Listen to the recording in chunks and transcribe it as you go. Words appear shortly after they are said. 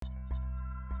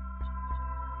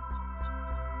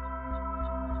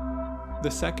The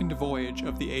second voyage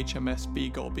of the HMS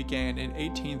Beagle began in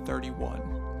 1831.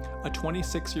 A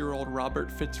 26-year-old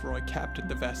Robert Fitzroy captained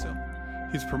the vessel.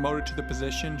 He's promoted to the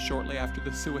position shortly after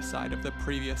the suicide of the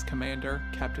previous commander,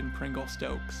 Captain Pringle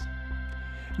Stokes.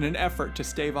 In an effort to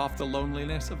stave off the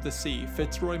loneliness of the sea,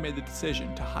 Fitzroy made the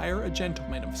decision to hire a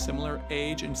gentleman of similar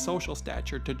age and social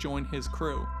stature to join his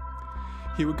crew.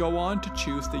 He would go on to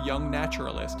choose the young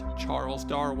naturalist, Charles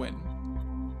Darwin.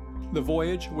 The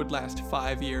voyage would last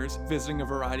 5 years, visiting a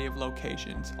variety of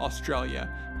locations: Australia,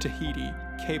 Tahiti,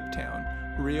 Cape Town,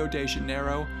 Rio de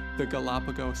Janeiro, the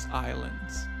Galapagos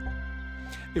Islands.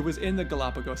 It was in the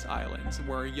Galapagos Islands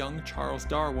where young Charles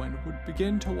Darwin would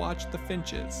begin to watch the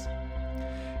finches.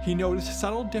 He noticed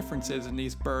subtle differences in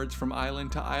these birds from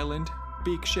island to island: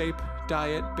 beak shape,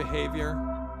 diet, behavior.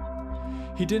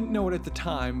 He didn't know it at the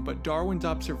time, but Darwin's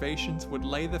observations would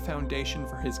lay the foundation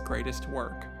for his greatest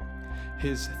work: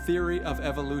 his theory of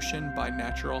evolution by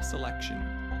natural selection.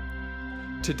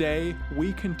 Today,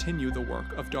 we continue the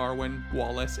work of Darwin,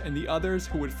 Wallace, and the others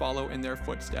who would follow in their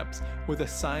footsteps with a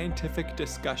scientific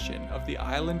discussion of the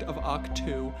island of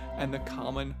Octu and the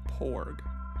common porg.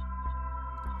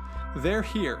 They're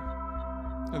here.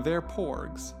 They're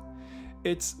porgs.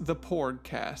 It's the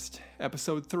Porgcast,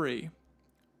 Episode 3,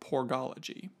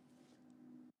 Porgology.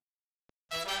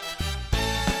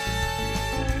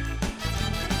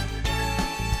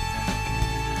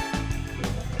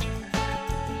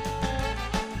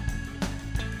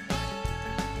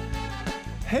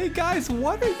 Hey guys,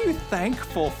 what are you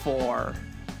thankful for?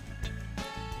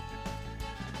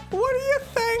 What are you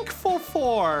thankful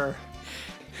for?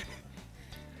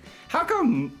 How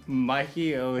come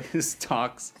Mikey always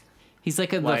talks He's like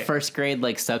the first grade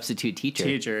substitute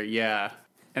teacher. Yeah.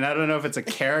 And I don't know if it's a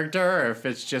character or if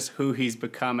it's just who he's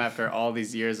become after all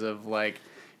these years of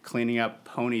cleaning up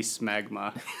pony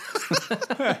smegma.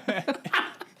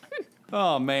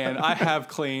 Oh man, I have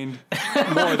cleaned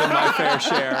more than my fair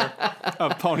share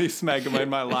of pony smegma in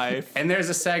my life. And there's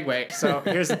a segue. So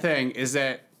here's the thing, is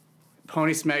that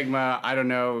pony smegma, I don't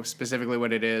know specifically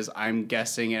what it is. I'm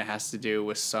guessing it has to do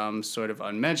with some sort of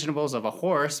unmentionables of a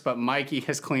horse, but Mikey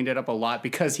has cleaned it up a lot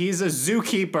because he's a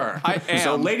zookeeper. I am.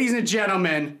 So ladies and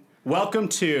gentlemen, welcome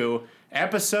to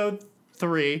episode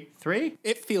 3. 3?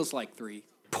 It feels like 3.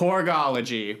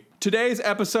 Porgology. Today's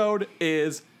episode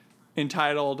is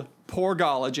entitled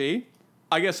Porgology.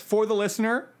 I guess for the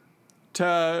listener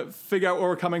to figure out where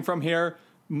we're coming from here,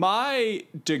 my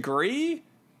degree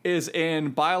is in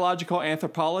biological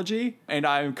anthropology, and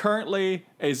I'm currently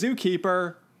a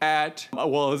zookeeper at,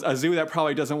 a zoo that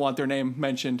probably doesn't want their name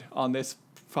mentioned on this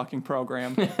fucking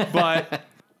program. But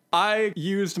I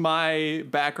used my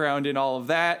background in all of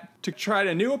that to try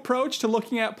a new approach to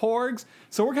looking at porgs.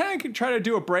 So we're kind of trying to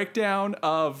do a breakdown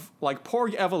of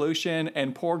porg evolution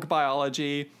and porg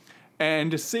biology,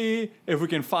 and to see if we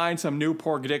can find some new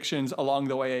porg predictions along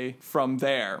the way from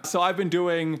there. So I've been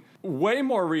doing way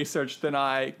more research than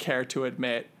I care to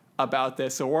admit about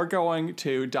this, so we're going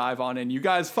to dive on in. You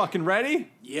guys fucking ready?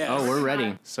 Yeah. Oh, we're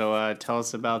ready. So tell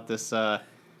us about this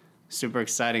super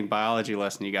exciting biology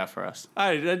lesson you got for us.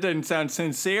 That didn't sound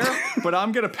sincere, but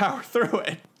I'm going to power through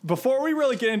it. Before we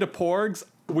really get into porgs,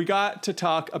 we got to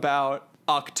talk about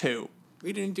Octu.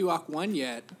 We didn't do Oc 1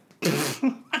 yet.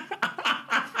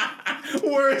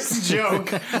 Worst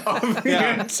joke of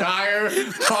the entire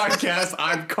podcast.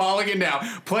 I'm calling it now.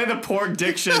 Play the porg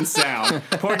diction sound.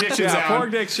 Porg diction sound.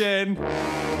 Porg diction.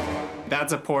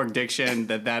 That's a porg diction.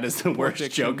 That is the worst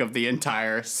diction. joke of the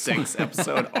entire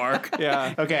 6-episode arc.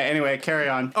 Yeah. Okay, anyway, carry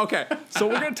on. Okay, so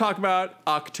we're going to talk about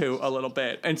Octu a little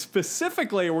bit. And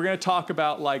specifically, we're going to talk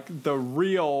about, the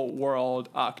real world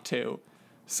Octu.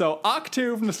 So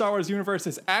Octu from the Star Wars universe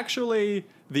is actually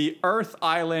the Earth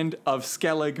island of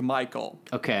Skellig Michael.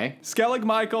 Okay. Skellig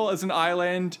Michael is an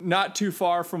island not too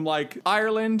far from,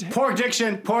 Ireland. Porg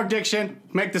diction.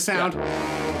 Make the sound.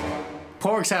 Yeah.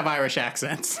 Porgs have Irish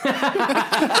accents.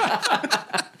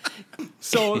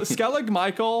 So Skellig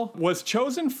Michael was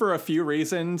chosen for a few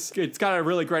reasons. It's got a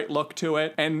really great look to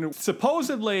it. And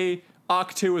supposedly,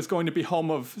 Octu is going to be home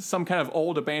of some kind of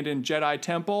old abandoned Jedi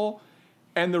temple.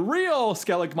 And the real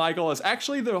Skellig Michael is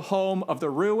actually the home of the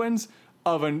ruins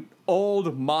of an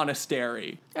old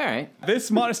monastery. All right. This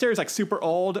monastery is super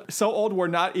old. So old we're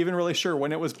not even really sure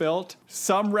when it was built.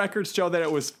 Some records show that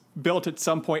it was built at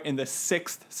some point in the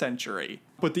 6th century.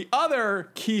 But the other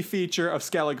key feature of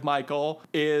Skellig Michael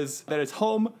is that it's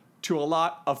home to a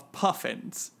lot of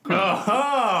puffins.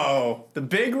 Oh, the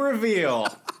big reveal.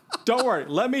 Don't worry,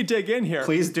 let me dig in here.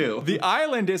 Please do. The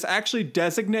island is actually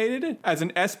designated as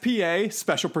an SPA,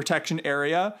 Special Protection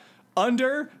Area,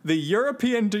 under the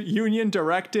European Union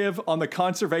Directive on the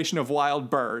Conservation of Wild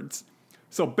Birds.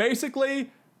 So basically,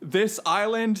 this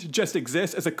island just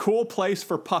exists as a cool place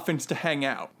for puffins to hang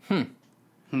out.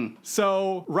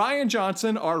 So Rian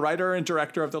Johnson, our writer and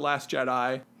director of The Last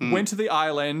Jedi, went to the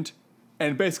island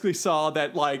and basically saw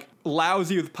that, like,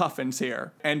 lousy with puffins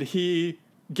here. And he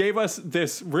gave us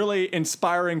this really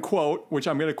inspiring quote, which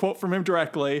I'm going to quote from him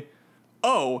directly.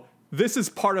 "Oh, this is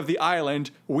part of the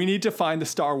island. We need to find the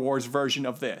Star Wars version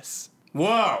of this."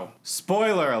 Whoa!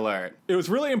 Spoiler alert. It was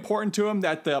really important to him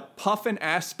that the puffin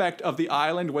aspect of the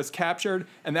island was captured,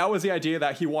 and that was the idea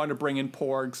that he wanted to bring in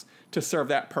porgs to serve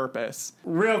that purpose.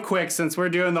 Real quick, since we're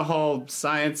doing the whole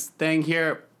science thing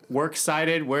here, works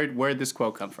cited, where'd this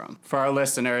quote come from? For our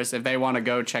listeners, if they want to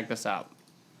go check this out.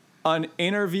 An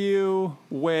interview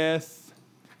with...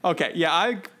 Okay, yeah,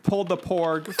 I pulled the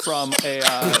porg from a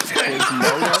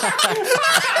Gizmodo.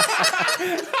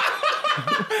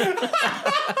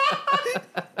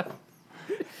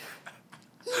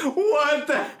 What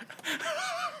the...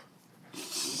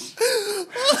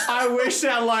 I wish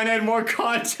that line had more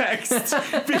context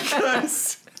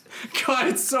because... God,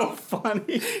 it's so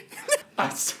funny.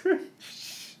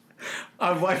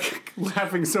 I'm like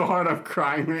laughing so hard I'm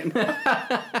crying right now.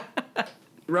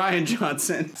 Rian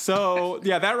Johnson. So,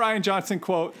 yeah, that Rian Johnson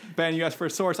quote, Ben, you asked for a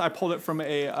source. I pulled it from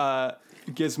a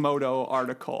Gizmodo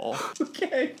article.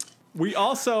 Okay. We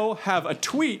also have a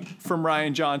tweet from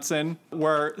Rian Johnson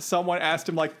where someone asked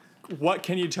him, like, what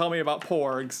can you tell me about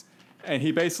porgs? And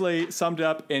he basically summed it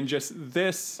up in just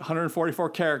this 144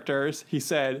 characters. He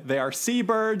said, they are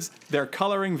seabirds, their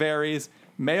coloring varies,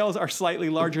 males are slightly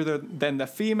larger than the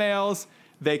females,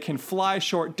 they can fly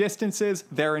short distances,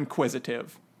 they're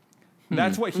inquisitive.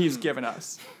 That's what he's given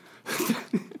us.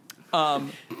 No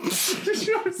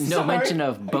mention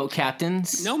of boat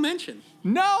captains. No mention.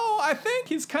 No, I think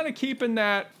he's kind of keeping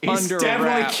that He's under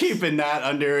definitely wraps. keeping that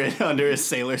under his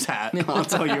sailor's hat. I'll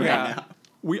tell you right now.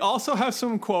 We also have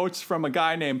some quotes from a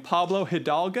guy named Pablo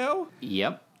Hidalgo.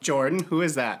 Yep. Jordan, who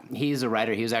is that? He's a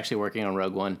writer. He was actually working on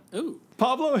Rogue One. Ooh.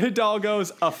 Pablo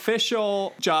Hidalgo's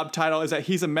official job title is that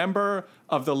he's a member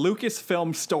of the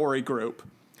Lucasfilm Story Group.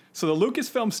 So the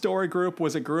Lucasfilm Story Group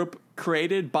was a group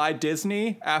created by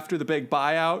Disney after the big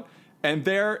buyout, and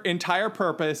their entire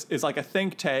purpose is like a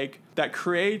think tank that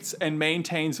creates and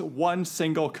maintains one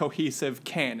single cohesive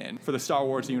canon for the Star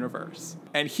Wars universe.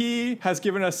 And he has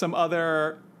given us some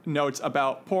other notes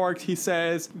about porgs. He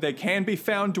says they can be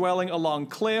found dwelling along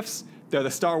cliffs. They're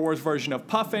the Star Wars version of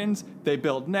puffins. They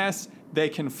build nests. They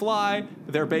can fly.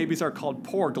 Their babies are called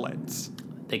porglets.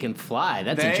 They can fly.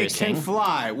 That's They interesting. can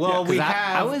fly. Well, we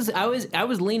have... I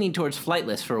was leaning towards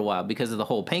flightless for a while because of the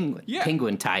whole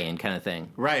penguin tie-in kind of thing.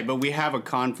 Right, but we have a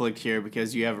conflict here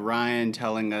because you have Ryan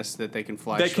telling us that they can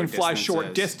fly They can fly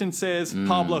short distances.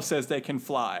 Pablo says they can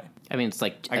fly. I mean, it's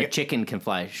like a chicken can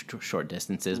fly short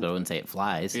distances, but I wouldn't say it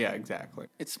flies. Yeah, exactly.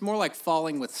 It's more like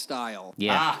falling with style.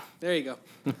 Yeah. There you go.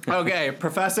 Okay,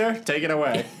 Professor, take it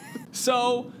away.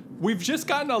 So we've just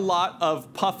gotten a lot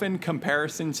of puffin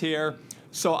comparisons here.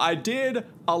 So I did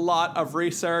a lot of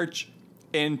research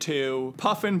into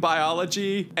puffin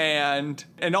biology and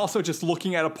also just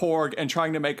looking at a porg and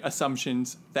trying to make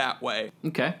assumptions that way.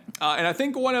 Okay. And I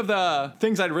think one of the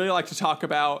things I'd really like to talk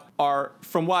about are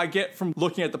from what I get from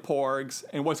looking at the porgs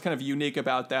and what's kind of unique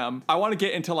about them. I want to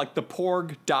get into like the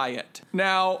porg diet.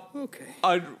 Now,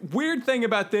 a weird thing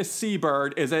about this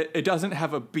seabird is that it doesn't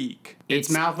have a beak. Its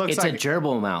mouth looks like... It's a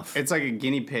gerbil mouth. It's like a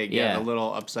guinea pig, Yeah. the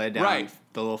little upside down, Right.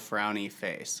 the little frowny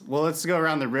face. Well, let's go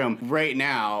around the room. Right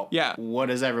now, what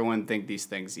does everyone think these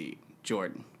things eat?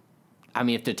 Jordan. I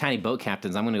mean, if they're tiny boat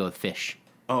captains, I'm going to go with fish.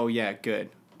 Oh, yeah, good.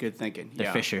 Good thinking.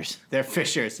 They're fishers. They're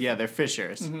fishers. Yeah, they're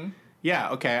fishers. Mm-hmm.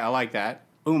 Yeah, okay, I like that.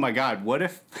 Oh my God, what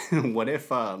if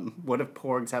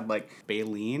porgs had like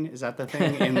baleen? Is that the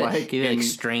thing in like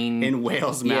in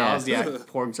whales' mouths? Yeah,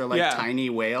 porgs are like tiny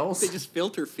whales. They just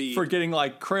filter feed for getting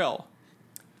like krill.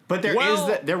 But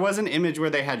there was an image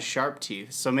where they had sharp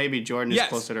teeth, so maybe Jordan is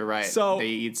closer to right. So they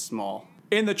eat small.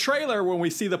 In the trailer, when we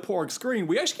see the porg screen,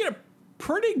 we actually get a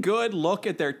pretty good look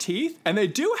at their teeth, and they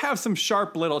do have some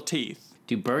sharp little teeth.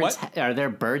 Are there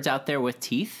birds out there with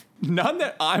teeth? None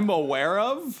that I'm aware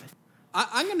of.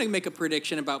 I'm going to make a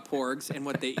prediction about porgs and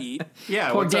what they eat.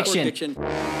 Prediction.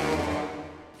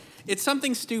 It's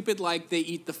something stupid like they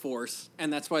eat the Force,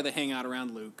 and that's why they hang out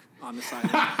around Luke on the side.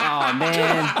 Oh,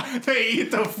 man. They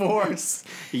eat the Force.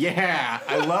 Yeah,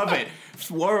 I love it.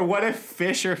 Or what if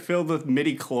fish are filled with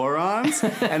midi-chlorons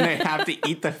and they have to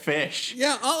eat the fish?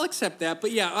 Yeah, I'll accept that.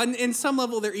 But yeah, in some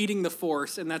level, they're eating the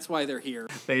Force, and that's why they're here.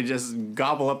 They just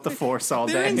gobble up the Force all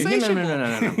They're day. insatiable.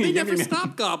 No. They never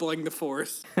stop gobbling the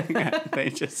Force. They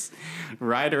just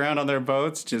ride around on their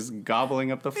boats, just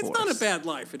gobbling up the Force. It's not a bad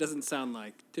life, it doesn't sound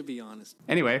like, to be honest.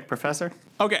 Anyway, Professor?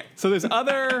 Okay, so there's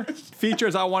other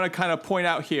features I want to kind of point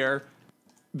out here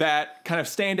that kind of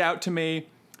stand out to me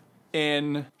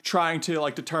in trying to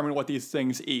like determine what these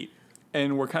things eat.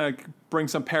 And we're kind of bring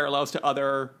some parallels to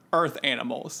other Earth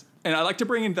animals. And I like to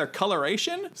bring in their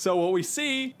coloration. So what we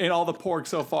see in all the porgs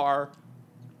so far,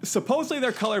 supposedly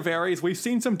their color varies. We've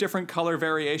seen some different color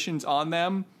variations on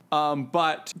them.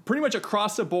 But pretty much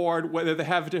across the board, whether they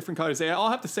have different colors, they all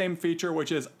have the same feature,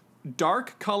 which is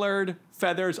dark colored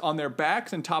feathers on their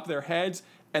backs and top of their heads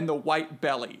and the white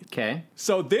belly. Okay.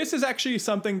 So this is actually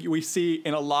something we see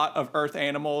in a lot of Earth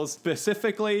animals,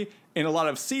 specifically in a lot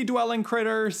of sea-dwelling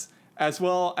critters, as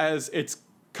well as it's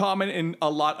common in a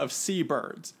lot of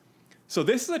seabirds. So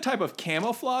this is a type of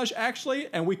camouflage, actually,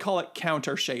 and we call it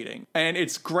counter shading. And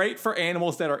it's great for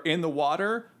animals that are in the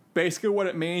water. Basically what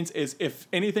it means is if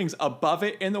anything's above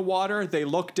it in the water, they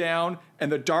look down and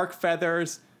the dark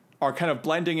feathers are kind of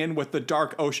blending in with the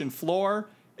dark ocean floor.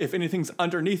 If anything's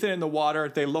underneath it in the water,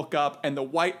 they look up and the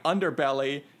white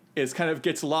underbelly is kind of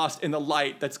gets lost in the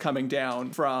light that's coming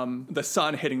down from the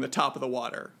sun hitting the top of the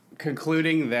water.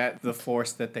 Concluding that the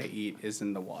Force that they eat is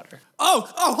in the water. Oh,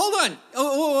 hold on.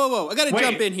 Whoa. I gotta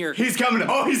jump in here. He's coming.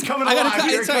 Oh, he's coming I alive. gotta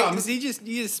Here it sorry, comes. because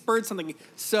you just spurred something.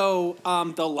 So,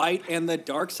 the light and the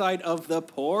dark side of the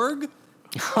porg?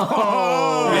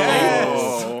 Oh,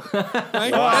 yes.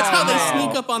 Right? That's how they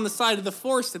sneak up on the side of the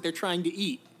Force that they're trying to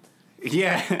eat.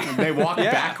 Yeah, they walk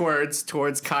backwards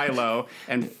towards Kylo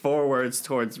and forwards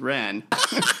towards Ren.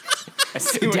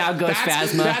 Down goes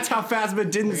Phasma. That's how Phasma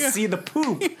didn't see the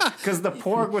poop, because the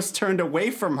porg was turned away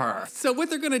from her. So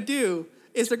what they're gonna do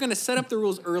is they're gonna set up the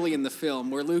rules early in the film,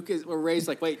 where Rey's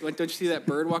like, "Wait, don't you see that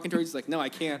bird walking towards?" He's like, "No, I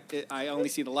can't. I only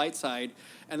see the light side."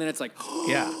 And then it's like,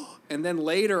 Yeah. And then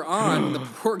later on, the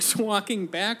porg's walking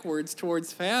backwards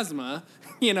towards Phasma.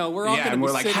 You know, we're all gonna and be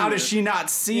we're like, sitting how there, does she not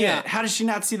see it? How does she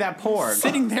not see that porg?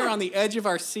 sitting there on the edge of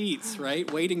our seats, right,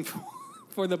 waiting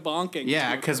for the bonking?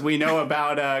 Yeah, because we know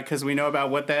about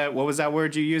what was that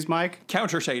word you used, Mike?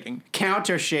 Counter shading.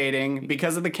 Counter shading.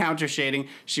 Because of the counter shading,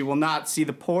 she will not see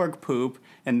the porg poop,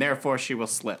 and therefore she will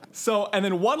slip. So, and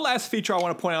then one last feature I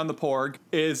want to point out on the porg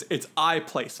is its eye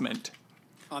placement.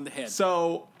 On the head.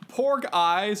 So, porg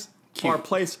eyes are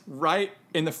placed right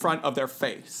in the front of their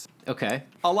face. Okay.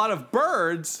 A lot of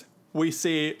birds we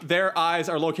see, their eyes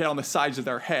are located on the sides of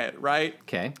their head, right?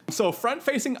 Okay. So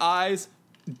front-facing eyes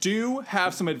do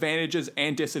have some advantages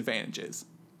and disadvantages.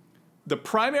 The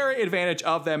primary advantage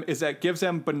of them is that it gives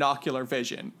them binocular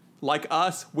vision. Like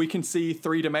us, we can see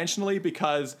three-dimensionally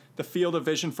because the field of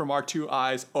vision from our two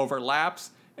eyes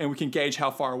overlaps, and we can gauge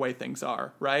how far away things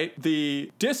are, right?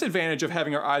 The disadvantage of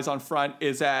having our eyes on front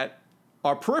is that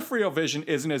our peripheral vision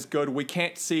isn't as good. We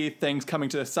can't see things coming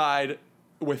to the side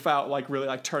without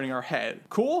really turning our head.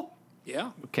 Cool?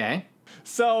 Yeah. Okay.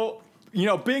 So,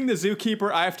 being the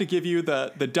zookeeper, I have to give you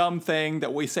the dumb thing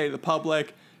that we say to the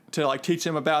public to teach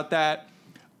them about that.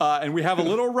 And we have a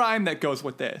little rhyme that goes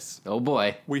with this. Oh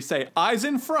boy. We say, eyes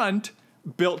in front,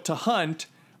 built to hunt.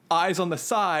 Eyes on the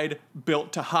side,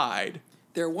 built to hide.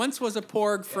 There once was a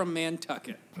porg from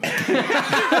Nantucket.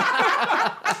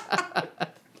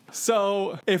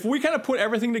 So if we kind of put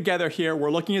everything together here, we're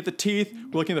looking at the teeth,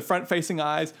 we're looking at the front-facing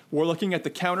eyes, we're looking at the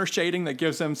counter shading that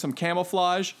gives them some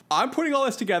camouflage. I'm putting all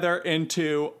this together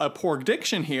into a porg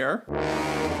diction here,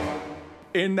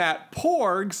 in that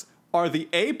porgs are the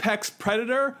apex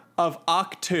predator of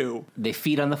Octu. They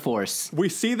feed on the Force. We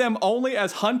see them only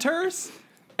as hunters,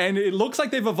 and it looks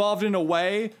like they've evolved in a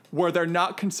way where they're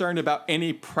not concerned about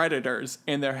any predators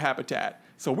in their habitat.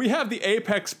 So we have the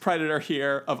apex predator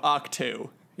here of Octu.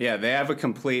 Yeah, they have a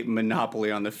complete monopoly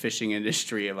on the fishing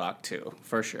industry of Octu,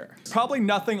 for sure. Probably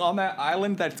nothing on that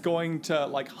island that's going to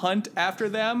hunt after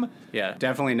them. Yeah,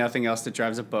 definitely nothing else that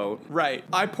drives a boat. Right.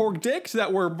 I predict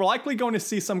that we're likely going to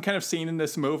see some kind of scene in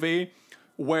this movie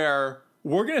where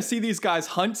we're going to see these guys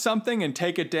hunt something and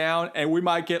take it down, and we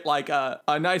might get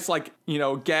a nice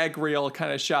gag reel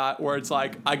kind of shot where it's I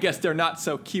guess they're not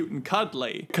so cute and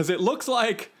cuddly. Because it looks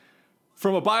like,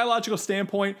 from a biological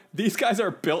standpoint, these guys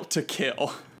are built to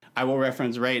kill. I will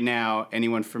reference right now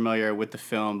anyone familiar with the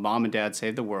film Mom and Dad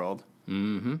Save the World.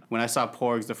 Mm-hmm. When I saw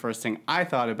porgs, the first thing I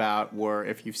thought about were,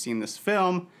 if you've seen this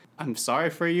film, I'm sorry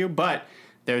for you, but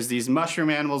There's these mushroom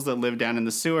animals that live down in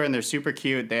the sewer, and they're super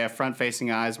cute. They have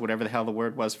front-facing eyes, whatever the hell the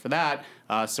word was for that.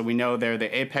 So we know they're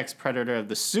the apex predator of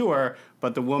the sewer,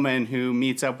 but the woman who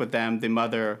meets up with them, the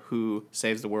mother who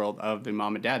saves the world of the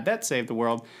mom and dad that saved the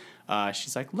world,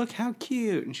 she's like, look how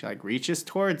cute. And she like reaches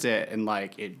towards it, and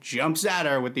like it jumps at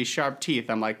her with these sharp teeth.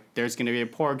 I'm like, there's going to be a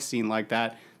porg scene like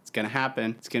that. It's going to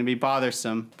happen. It's going to be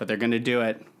bothersome, but they're going to do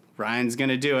it. Ryan's going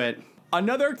to do it.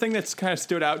 Another thing that's kind of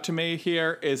stood out to me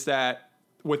here is that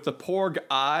with the porg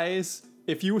eyes,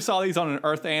 if you saw these on an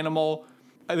earth animal,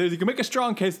 you can make a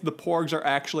strong case that the porgs are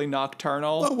actually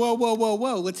nocturnal.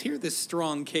 Whoa. Let's hear this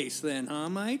strong case then, huh,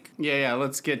 Mike? Yeah,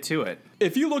 let's get to it.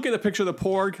 If you look at the picture of the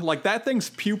porg, like that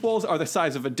thing's pupils are the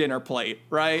size of a dinner plate,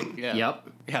 right? Yeah. Yep.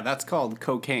 Yeah, that's called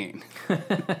cocaine.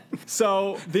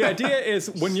 So the idea is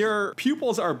when your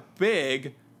pupils are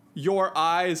big, your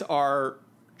eyes are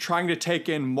trying to take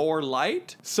in more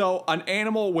light. So an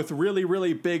animal with really,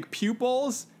 really big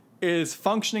pupils is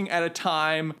functioning at a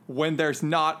time when there's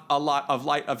not a lot of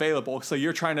light available. So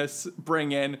you're trying to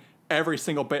bring in every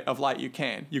single bit of light you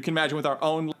can. You can imagine with our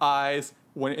own eyes,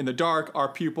 when in the dark, our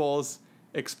pupils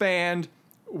expand.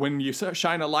 When you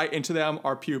shine a light into them,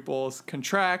 our pupils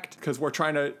contract because we're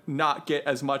trying to not get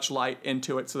as much light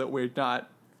into it so that we're not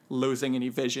losing any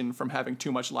vision from having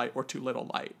too much light or too little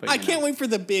light. I can't wait for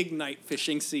the big night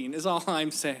fishing scene, is all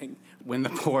I'm saying. When the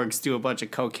porgs do a bunch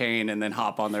of cocaine and then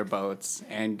hop on their boats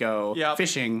and go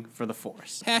fishing for the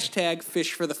force. Hashtag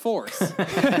fish for the force.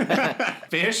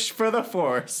 Fish for the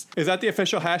force. Is that the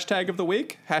official hashtag of the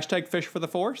week? Hashtag fish for the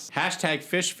force? Hashtag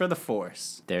fish for the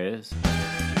force. There it is.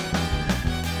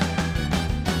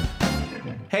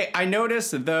 Hey, I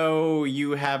noticed, though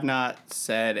you have not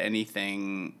said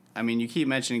anything. I mean, you keep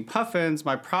mentioning puffins.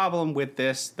 My problem with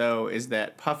this, though, is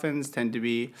that puffins tend to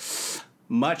be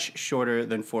much shorter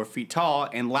than 4 feet tall.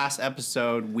 And last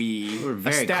episode, we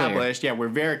established, we're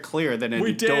very clear that an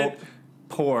adult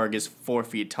porg is 4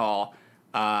 feet tall.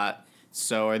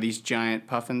 So are these giant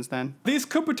puffins then? These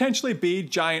could potentially be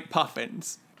giant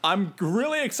puffins. I'm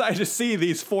really excited to see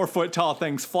these 4 foot tall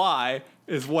things fly.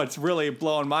 Is what's really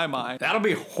blowing my mind. That'll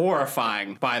be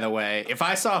horrifying, by the way. If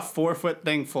I saw a 4 foot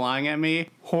thing flying at me,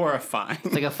 horrifying.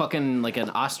 It's like a fucking, like an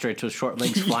ostrich with short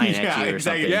legs flying at you or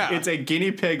something. Yeah, it's a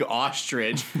guinea pig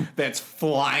ostrich that's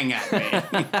flying at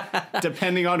me.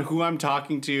 Depending on who I'm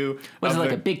talking to. Was it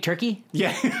like a big turkey?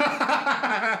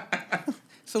 Yeah.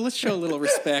 So let's show a little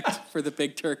respect for the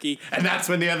big turkey. And that's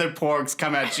when the other porgs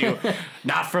come at you.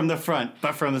 Not from the front,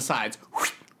 but from the sides.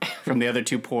 From the other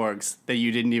 2 porgs that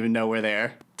you didn't even know were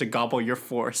there to gobble your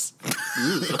force.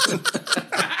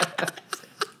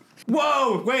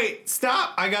 Whoa, wait,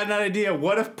 stop. I got an idea.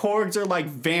 What if porgs are like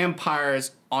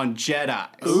vampires on Jedi?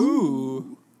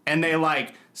 Ooh. And they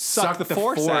like suck the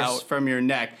force out from your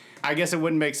neck. I guess it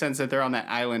wouldn't make sense that they're on that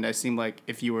island. I seem like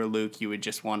if you were Luke, you would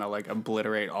just want to like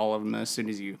obliterate all of them as soon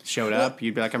as you showed up.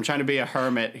 You'd be like, I'm trying to be a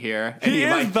hermit here. And he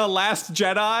is the last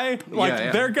Jedi.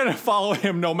 Like, they're going to follow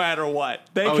him no matter what.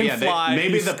 They can fly.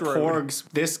 Maybe the porgs,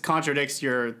 this contradicts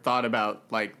your thought about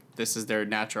like, this is their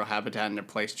natural habitat and their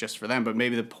place just for them. But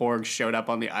maybe the porgs showed up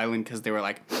on the island because they were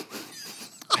like,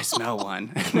 I smell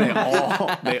one.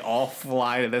 And they all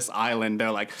fly to this island.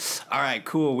 They're like, all right,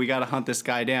 cool. We got to hunt this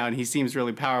guy down. He seems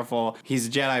really powerful. He's a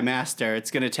Jedi master.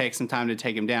 It's going to take some time to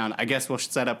take him down. I guess we'll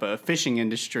set up a fishing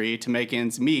industry to make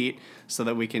ends meet so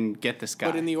that we can get this guy.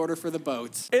 Put in the order for the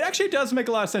boats. It actually does make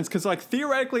a lot of sense because, like,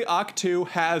 theoretically, Ahch-To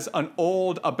has an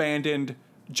old abandoned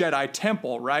Jedi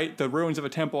temple, right? The ruins of a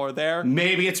temple are there.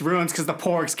 Maybe it's ruins because the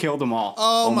porgs killed them all.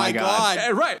 Oh my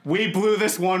God. Right. We blew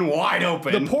this one wide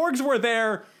open. The porgs were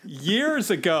there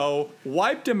years ago,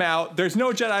 wiped them out. There's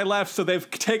no Jedi left, so they've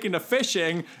taken to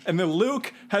fishing, and then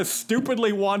Luke has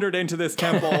stupidly wandered into this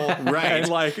temple. Right. And,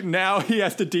 like, now he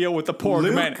has to deal with the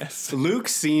porg menace. Luke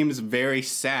seems very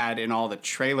sad in all the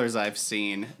trailers I've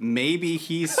seen. Maybe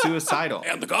he's suicidal.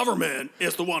 And the government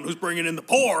is the one who's bringing in the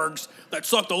porgs that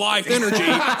suck the life energy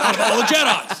out of all the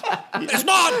Jedis. It's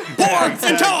not porg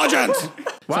intelligence.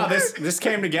 Wow, this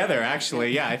came together,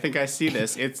 actually. Yeah, I think I see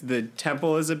this. It's the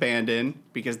temple is abandoned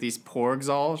because these porgs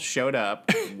all showed up,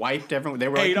 wiped everyone. They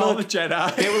were ate like, all the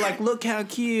Jedi. They were like, look how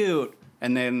cute.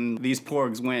 And then these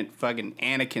porgs went fucking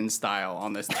Anakin style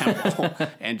on this temple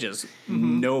and just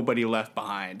nobody left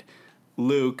behind.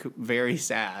 Luke, very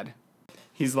sad.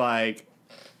 He's like,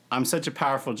 I'm such a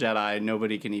powerful Jedi,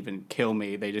 nobody can even kill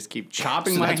me. They just keep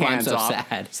chopping my hands off.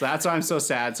 Sad. So that's why I'm so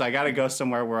sad. So I got to go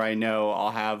somewhere where I know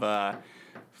I'll have a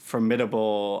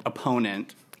formidable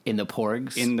opponent. In the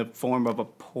porgs? In the form of a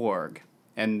porg.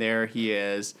 And there he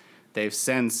is. They've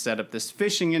since set up this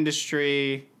fishing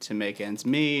industry to make ends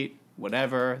meet,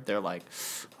 whatever. They're like,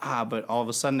 but all of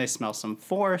a sudden they smell some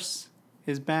force.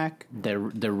 is back. They're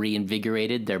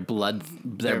reinvigorated. Their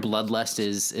bloodlust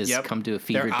is come to a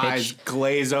fever pitch. Their eyes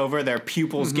glaze over. Their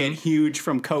pupils get huge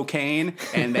from cocaine,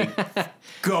 and they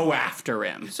go after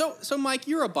him. So Mike,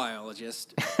 you're a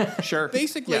biologist. Sure.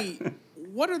 Basically,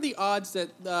 what are the odds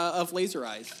that of laser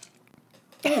eyes?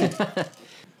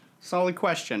 Solid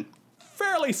question.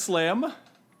 Fairly slim,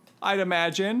 I'd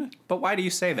imagine. But why do you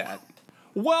say that?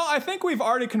 Well, I think we've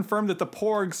already confirmed that the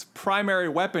Porg's primary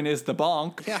weapon is the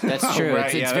bonk. Yeah. That's true.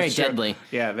 Right, It's very that's true. deadly.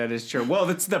 Yeah, that is true. Well,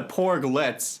 it's the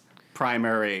Porglet's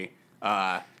primary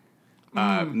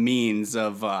means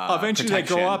of Eventually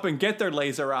protection. they grow up and get their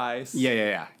laser eyes.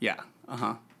 Yeah.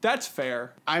 Uh-huh. That's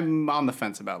fair. I'm on the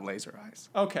fence about laser eyes.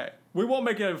 Okay. We won't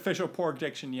make an official Porg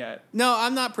prediction yet. No,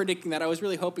 I'm not predicting that. I was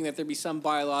really hoping that there'd be some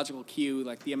biological cue,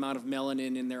 like the amount of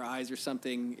melanin in their eyes or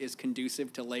something is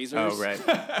conducive to lasers. Oh, right.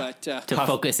 But To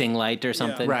focusing light or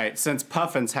something. Right. Since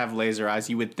puffins have laser eyes,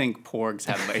 you would think porgs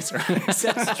have laser eyes.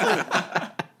 that's true.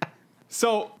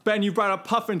 So, Ben, you brought up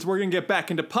puffins. We're going to get back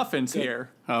into puffins here.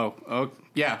 Oh,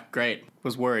 yeah, great.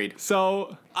 Was worried.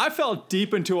 So, I fell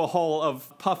deep into a hole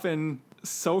of puffin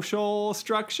social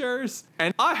structures,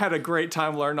 and I had a great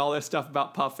time learning all this stuff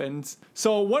about puffins.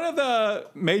 So one of the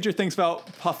major things about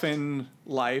puffin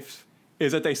life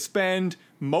is that they spend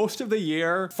most of the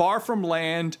year far from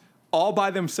land, all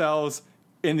by themselves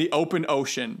in the open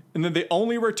ocean, and then they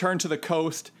only return to the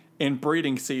coast in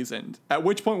breeding season, at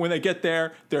which point when they get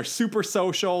there, they're super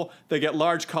social, they get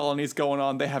large colonies going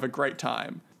on, they have a great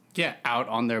time. Yeah, out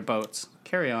on their boats.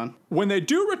 Carry on. When they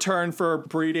do return for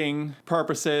breeding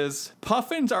purposes,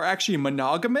 puffins are actually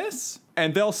monogamous,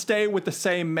 and they'll stay with the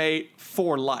same mate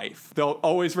for life. They'll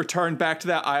always return back to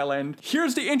that island.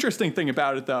 Here's the interesting thing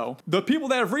about it, though. The people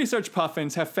that have researched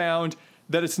puffins have found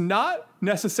that it's not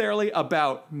necessarily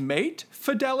about mate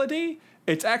fidelity,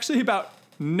 it's actually about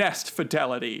nest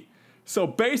fidelity. So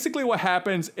basically what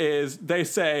happens is they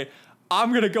say,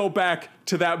 I'm going to go back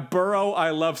to that burrow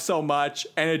I love so much,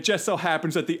 and it just so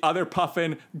happens that the other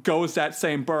puffin goes that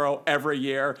same burrow every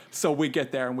year, so we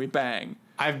get there and we bang.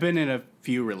 I've been in a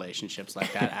few relationships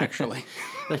like that, actually.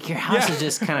 Like your house is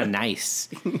just kind of nice.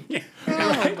 Oh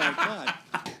my God.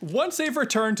 Once they've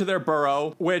returned to their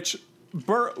burrow, which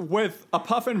with a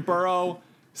puffin burrow,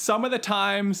 some of the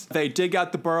times they dig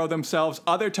out the burrow themselves,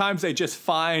 other times they just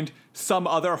find some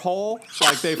other hole,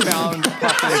 like they found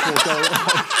puffins will go...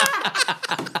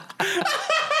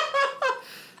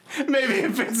 Maybe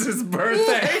if it's his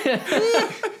birthday.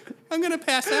 I'm going to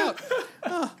pass out.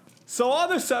 So on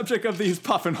the subject of these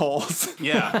puffin holes,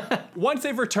 Yeah. once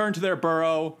they've returned to their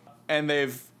burrow and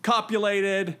they've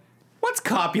copulated, What's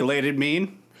copulated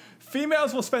mean?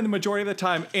 females will spend the majority of the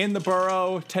time in the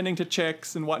burrow, tending to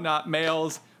chicks and whatnot.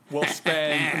 Males will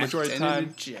spend the majority of the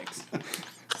time Chicks.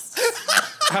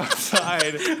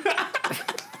 outside.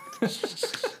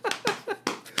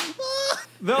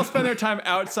 They'll spend their time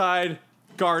outside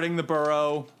guarding the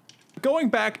burrow. Going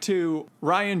back to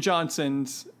Ryan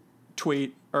Johnson's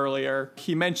tweet earlier,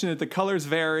 he mentioned that the colors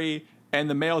vary and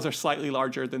the males are slightly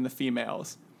larger than the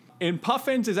females. In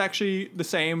puffins is actually the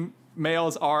same.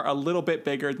 Males are a little bit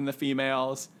bigger than the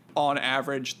females. On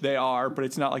average, they are, but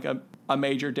it's not like a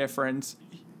major difference.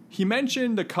 He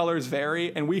mentioned the colors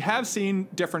vary, and we have seen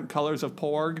different colors of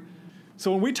porg.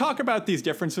 So when we talk about these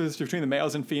differences between the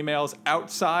males and females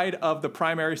outside of the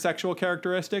primary sexual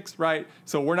characteristics, right?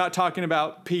 So we're not talking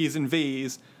about P's and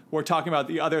V's. We're talking about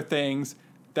the other things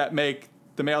that make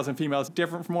the males and females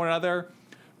different from one another.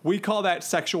 We call that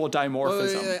sexual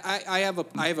dimorphism. I have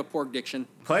a porg diction.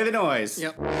 Play the noise.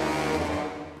 Yep.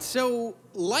 So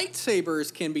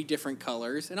lightsabers can be different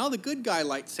colors, and all the good guy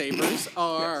lightsabers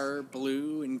are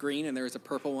blue and green, and there's a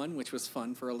purple one, which was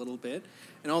fun for a little bit.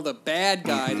 And all the bad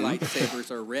guy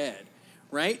lightsabers are red,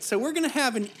 right? So we're going to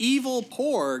have an evil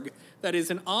porg that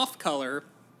is an off color,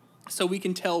 so we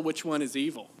can tell which one is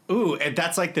evil. Ooh, and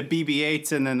that's like the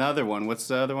BB-8s and another one. What's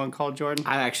the other one called, Jordan?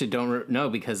 I actually don't know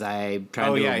because I try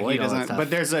to avoid all that stuff. But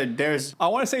there's I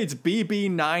want to say it's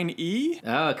BB9E.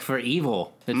 Oh, for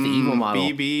evil. It's the evil model.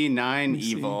 BB9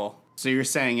 evil. So you're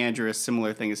saying, Andrew, a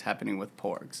similar thing is happening with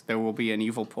porgs. There will be an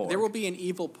evil porg. There will be an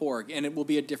evil porg, and it will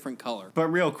be a different color. But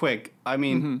real quick, I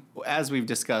mean, as we've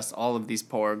discussed, all of these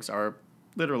porgs are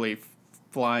literally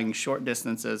flying short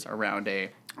distances around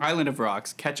a island of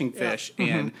rocks, catching fish,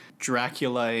 and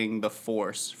Draculaing the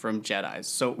Force from Jedis.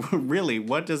 So really,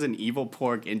 what does an evil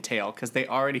porg entail? Because they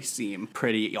already seem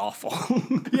pretty awful.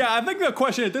 Yeah, I think the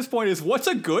question at this point is, what's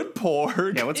a good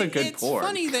porg? Yeah, what's a good It's porg?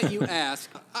 funny that you ask.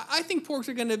 I think porgs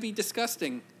are going to be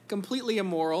disgusting, completely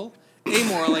amoral,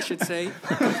 I should say.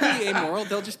 Completely amoral.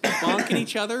 They'll just be bonking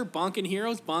each other, bonking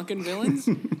heroes, bonking villains.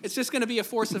 It's just going to be a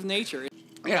force of nature.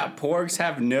 Yeah, porgs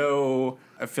have no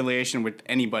affiliation with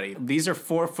anybody. These are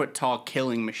 4-foot tall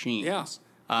killing machines. Yeah.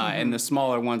 And the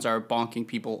smaller ones are bonking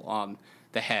people on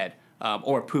the head.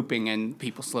 Or pooping and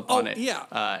people slip on it.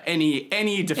 Yeah.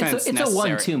 Any defense It's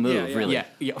necessary. a 1-2 move, Yeah. really. Yeah,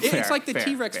 It's like the fair,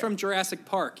 T-Rex fair. from Jurassic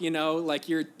Park, like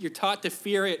you're taught to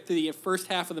fear it through the first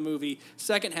half of the movie.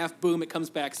 Second half, boom, it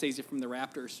comes back, saves you from the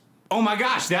raptors. Oh my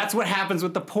gosh, that's what happens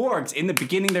with the porgs. In the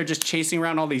beginning, they're just chasing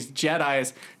around all these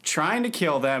Jedis, trying to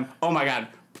kill them. Oh my god,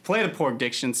 play the porg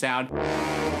diction sound.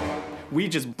 We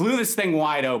just blew this thing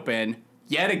wide open,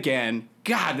 yet again.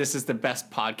 God, this is the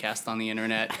best podcast on the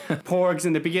internet. Porgs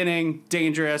in the beginning,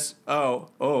 dangerous.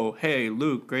 Oh, hey,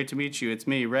 Luke, great to meet you. It's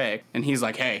me, Ray. And he's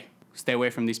like, hey, stay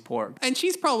away from these porgs. And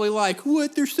she's probably like,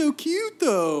 what? They're so cute,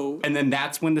 though. And then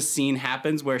that's when the scene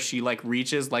happens where she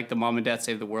reaches, like the Mom and Dad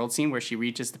Save the World scene where she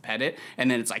reaches to pet it. And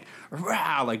then it's like,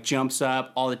 rah, jumps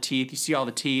up, all the teeth. You see all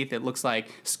the teeth. It looks like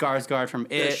Skarsgård from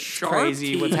It. sharp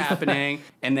Crazy teeth. what's happening.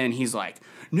 And then he's like,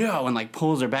 no, and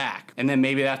pulls her back. And then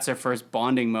maybe that's their first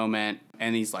bonding moment.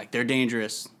 And he's like, they're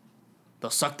dangerous. They'll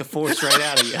suck the force right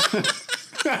out of you.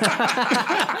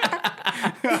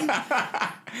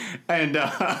 And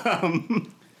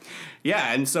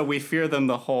yeah, and so we fear them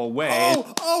the whole way.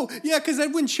 Oh, yeah, because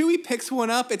then when Chewie picks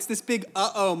one up, it's this big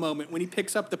uh-oh moment when he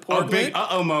picks up the porg. Big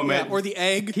uh-oh moment. Yeah, or the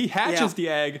egg. He hatches the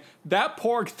egg. That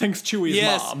porg thinks Chewie's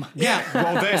Yes. mom. Yeah.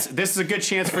 Well, this is a good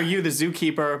chance for you, the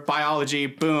zookeeper. Biology,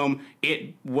 boom.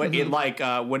 What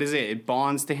is it? It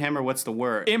bonds to him, or what's the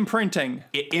word? Imprinting.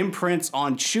 It imprints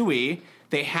on Chewie.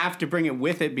 They have to bring it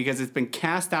with it because it's been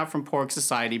cast out from Porg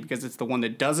Society because it's the one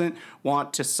that doesn't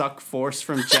want to suck force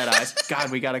from Jedis.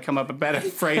 God, we got to come up with a better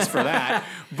phrase for that.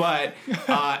 But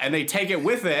and they take it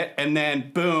with it, and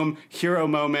then boom, hero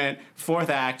moment, fourth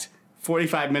act,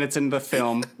 45 minutes into the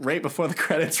film, right before the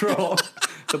credits roll.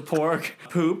 The porg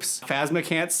poops. Phasma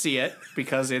can't see it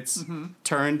because it's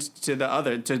turned to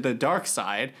the dark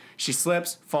side. She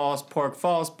slips, falls, porg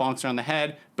falls, bonks her on the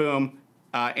head, boom.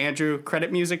 Andrew, credit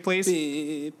music, please.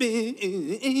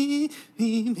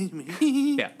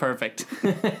 Yeah, perfect.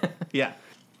 Yeah.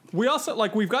 We also,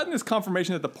 we've gotten this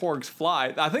confirmation that the porgs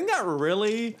fly. I think that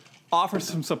really offers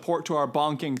some support to our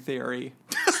bonking theory.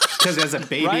 Because as a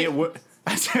baby, Right? it would...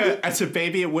 As a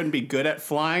baby, it wouldn't be good at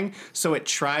flying, so it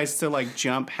tries to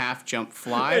jump, half jump,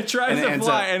 fly. It tries and to ends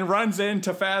fly up- and runs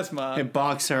into Phasma. It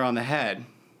bonks her on the head.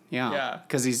 Yeah. Yeah.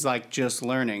 Because he's just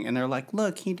learning. And they're like,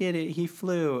 look, he did it. He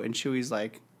flew. And Chewie's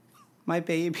like, my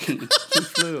baby, he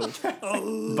flew.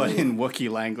 But in Wookiee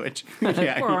language.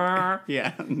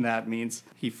 Yeah, and that means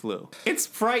he flew. It's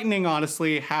frightening,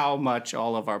 honestly, how much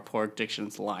all of our porg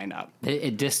dictions line up.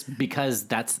 It just because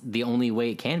that's the only way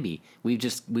it can be. We've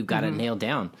got it nailed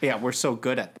down. Yeah, we're so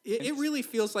good at it. It really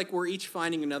feels like we're each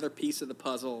finding another piece of the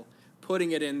puzzle,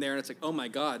 putting it in there, and it's like, oh my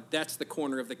God, that's the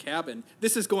corner of the cabin.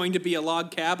 This is going to be a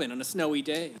log cabin on a snowy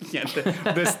day. Yeah,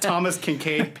 this Thomas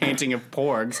Kincaid painting of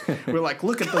porgs. We're like,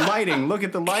 look at the lighting, look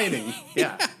at the lighting.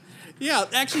 Yeah. Yeah,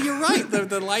 actually, you're right.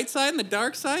 The light side and the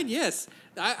dark side, yes.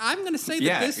 I'm going to say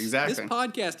that this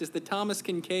podcast is the Thomas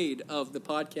Kincaid of the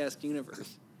podcast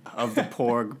universe. Of the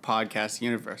porg podcast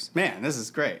universe. Man, this is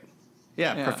great.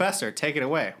 Yeah, Professor, take it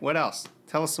away. What else?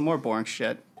 Tell us some more boring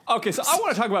shit. Okay, so I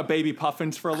want to talk about baby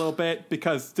puffins for a little bit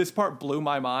because this part blew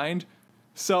my mind.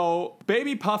 So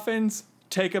baby puffins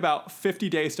take about 50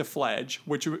 days to fledge,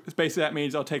 which basically that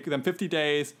means it'll take them 50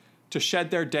 days to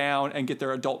shed their down and get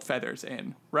their adult feathers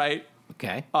in, right?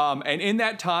 Okay. And in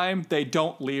that time, they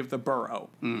don't leave the burrow.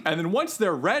 And then once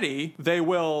they're ready, they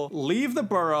will leave the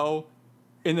burrow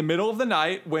in the middle of the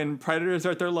night when predators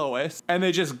are at their lowest, and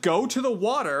they just go to the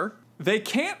water. They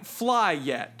can't fly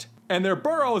yet. And their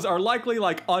burrows are likely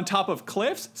on top of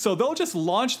cliffs, so they'll just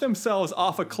launch themselves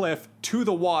off a cliff to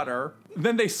the water.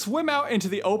 Then they swim out into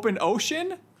the open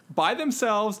ocean by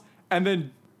themselves and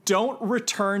then don't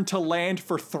return to land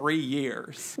for 3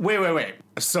 years. Wait.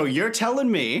 So you're telling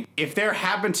me if there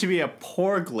happened to be a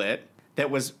porglet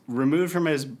that was removed from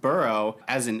his burrow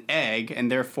as an egg and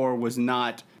therefore was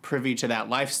not privy to that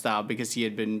lifestyle because he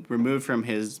had been removed from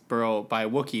his burrow by a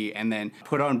Wookiee and then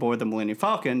put on board the Millennium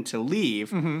Falcon to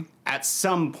leave, at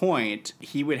some point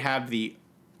he would have the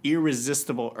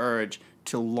irresistible urge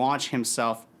to launch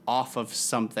himself off of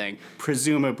something,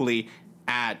 presumably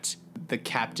at the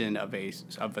captain of a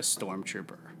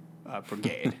stormtrooper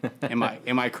brigade.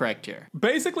 Am I correct here?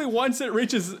 Basically, once it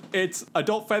reaches its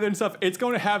adult feather and stuff, it's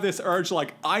going to have this urge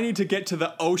I need to get to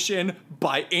the ocean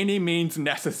by any means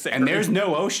necessary. And there's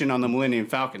no ocean on the Millennium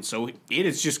Falcon, so it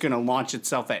is just going to launch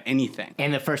itself at anything.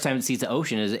 And the first time it sees the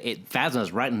ocean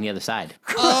Phasma's right on the other side.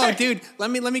 Oh, dude, let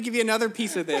me give you another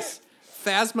piece of this.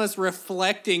 Phasma's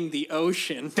reflecting the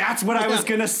ocean. That's what I was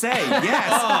going to say.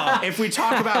 Yes. If we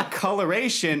talk about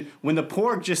coloration, when the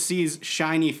Porg just sees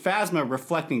shiny Phasma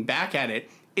reflecting back at it,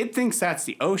 it thinks that's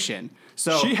the ocean.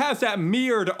 So she has that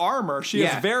mirrored armor. She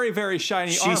has very, very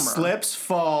shiny armor. She slips,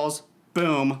 falls,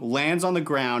 boom, lands on the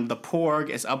ground. The Porg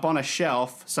is up on a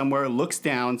shelf somewhere, looks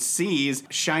down, sees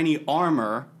shiny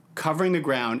armor covering the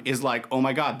ground, is like, oh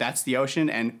my God, that's the ocean,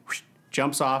 and whoosh,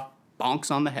 jumps off, bonks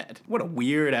on the head. What a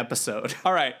weird episode.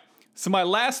 All right. So my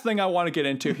last thing I want to get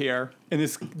into here, and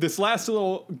this last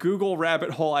little Google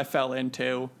rabbit hole I fell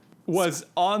into, was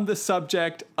on the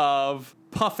subject of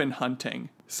puffin hunting.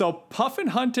 So puffin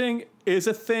hunting is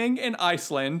a thing in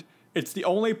Iceland. It's the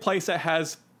only place that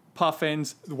has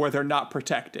puffins where they're not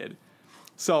protected.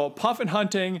 So puffin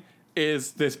hunting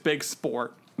is this big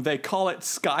sport. They call it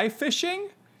sky fishing,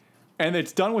 and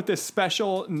it's done with this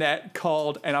special net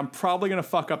called, and I'm probably going to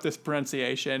fuck up this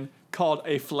pronunciation, called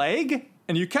a flag.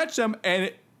 And you catch them,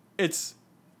 and it's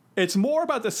more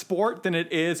about the sport than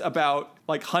it is about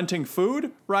like hunting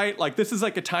food, right? Like this is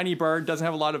like a tiny bird, doesn't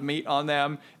have a lot of meat on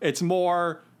them. It's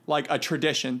more like a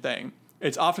tradition thing.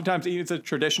 It's oftentimes eaten as a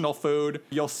traditional food.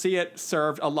 You'll see it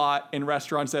served a lot in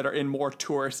restaurants that are in more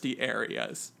touristy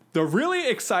areas. The really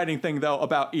exciting thing, though,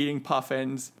 about eating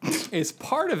puffins is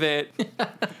part of it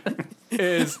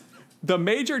is the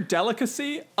major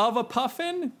delicacy of a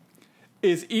puffin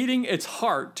is eating its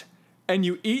heart, and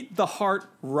you eat the heart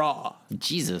raw.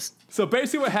 Jesus. So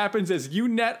basically what happens is you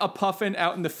net a puffin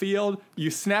out in the field, you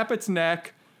snap its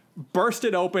neck, burst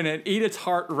it open, and eat its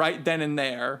heart right then and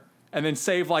there, and then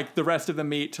save like the rest of the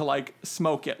meat to like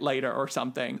smoke it later or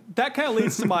something. That kind of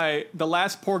leads to the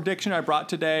last pork diction I brought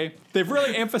today. They've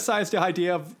really emphasized the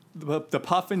idea of the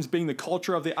puffins being the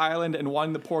culture of the island and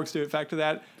wanting the porgs to affect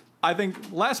that. I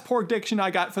think last pork diction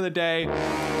I got for the day,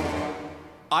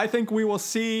 I think we will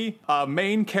see a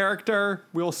main character.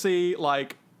 We'll see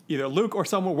like either Luke or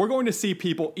someone. We're going to see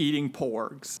people eating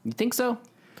porgs. You think so?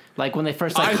 Like when they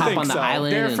first like hop on the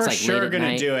island, they're and it's for like sure late at gonna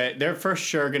night. do it. They're for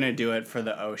sure gonna do it for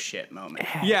the oh shit moment.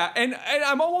 Yeah, and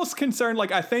I'm almost concerned.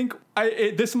 Like I think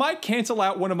this might cancel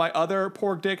out one of my other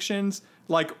porg dictions.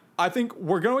 Like I think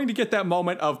we're going to get that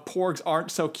moment of porgs aren't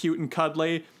so cute and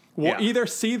cuddly. We'll either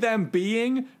see them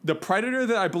being the predator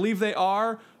that I believe they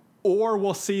are, or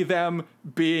we'll see them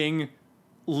being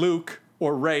Luke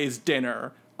or Rey's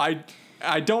dinner. I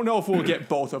don't know if we'll get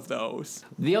both of those.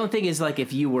 The only thing is, like,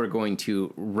 if you were going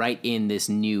to write in this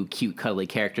new cute, cuddly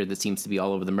character that seems to be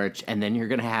all over the merch, and then you're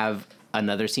going to have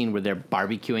another scene where they're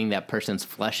barbecuing that person's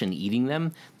flesh and eating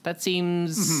them, that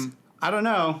seems... I don't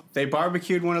know. They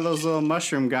barbecued one of those little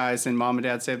mushroom guys in Mom and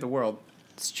Dad Save the World.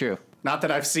 It's true. Not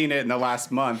that I've seen it in the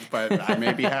last month, but I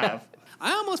maybe have.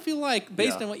 I almost feel like,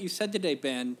 based on what you said today,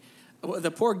 Ben,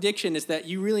 the porg diction is that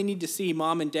you really need to see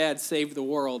Mom and Dad Save the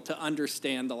World to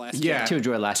understand The Last Jedi. To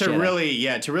enjoy Last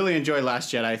Jedi. To really enjoy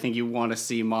Last Jedi, I think you want to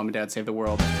see Mom and Dad Save the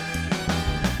World.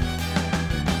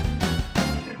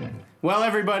 Well,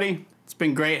 everybody, it's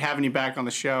been great having you back on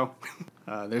the show.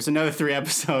 There's another 3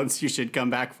 episodes you should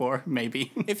come back for,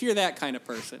 maybe. If you're that kind of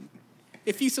person.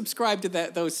 If you subscribe to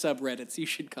those subreddits, you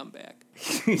should come back.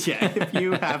 Yeah, if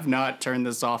you have not turned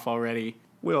this off already,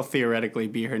 we'll theoretically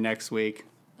be here next week.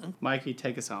 Mikey,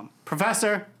 take us home.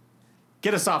 Professor,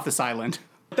 get us off this island.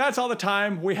 That's all the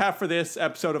time we have for this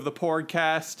episode of the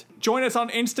Porgcast. Join us on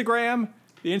Instagram.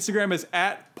 The Instagram is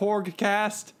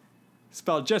 @Porgcast,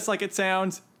 spelled just like it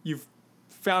sounds. You've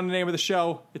found the name of the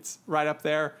show. It's right up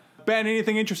there. Ben,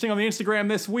 anything interesting on the Instagram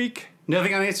this week?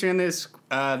 Nothing on Instagram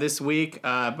this week,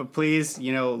 but please,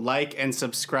 like and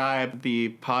subscribe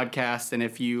the podcast. And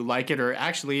if you like it, or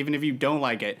actually even if you don't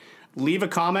like it, leave a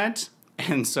comment.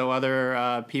 And so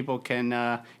other people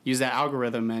can use that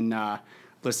algorithm and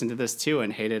listen to this too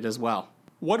and hate it as well.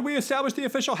 What did we establish the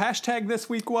official hashtag this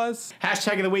week was?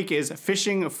 Hashtag of the week is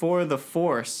fishing for the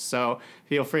force. So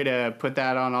feel free to put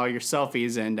that on all your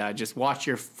selfies and just watch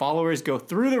your followers go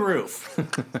through the roof.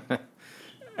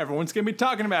 Everyone's going to be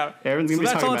talking about. Everyone's going to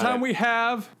be talking about. So that's all the time we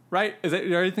have, right? Is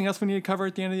there anything else we need to cover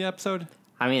at the end of the episode?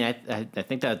 I mean, I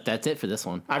think that's it for this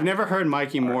one. I've never heard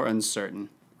Mikey more uncertain.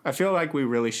 I feel like we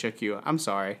really shook you. I'm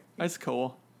sorry. That's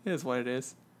cool. It is what it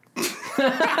is.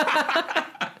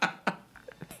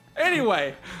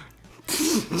 Anyway,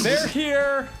 they're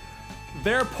here.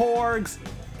 They're porgs.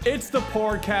 It's the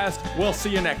Porgcast. We'll see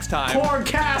you next time.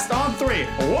 Porgcast on 3.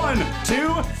 1, 2, 3.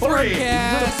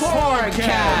 Porgcast. The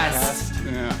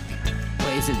Porgcast. Yeah.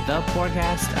 Wait, is it the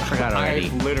Porgcast? I forgot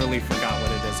already. I literally forgot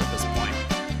what it is at this point.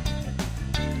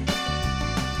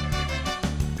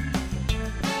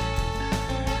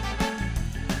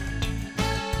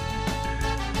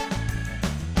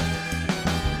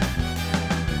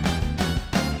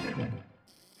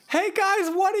 Guys,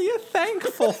 what are you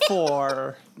thankful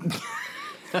for?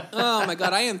 Oh my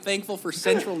god, I am thankful for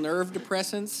central nerve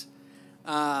depressants,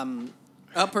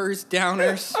 uppers,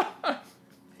 downers,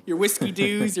 your whiskey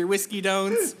do's, your whiskey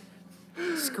don'ts,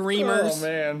 screamers. Oh,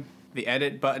 man. The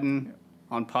edit button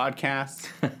on podcasts.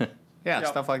 Yeah, Yep.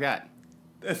 stuff like that.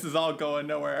 This is all going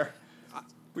nowhere.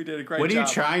 We did a great job. What are you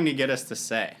trying to get us to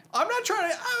say? I'm not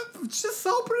trying to. I'm just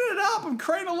opening it up. I'm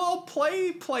creating a little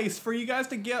place for you guys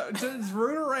to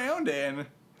root around in.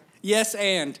 Yes,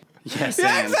 and. Yes,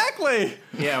 Yeah, and. Exactly.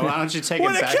 Yeah, why don't you take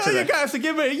When it I back kill to you the... guys to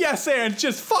give me a yes and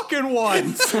just fucking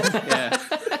once. Yeah.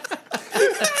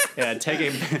 Yeah, take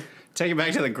it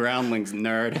back to the groundlings,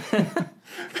 nerd.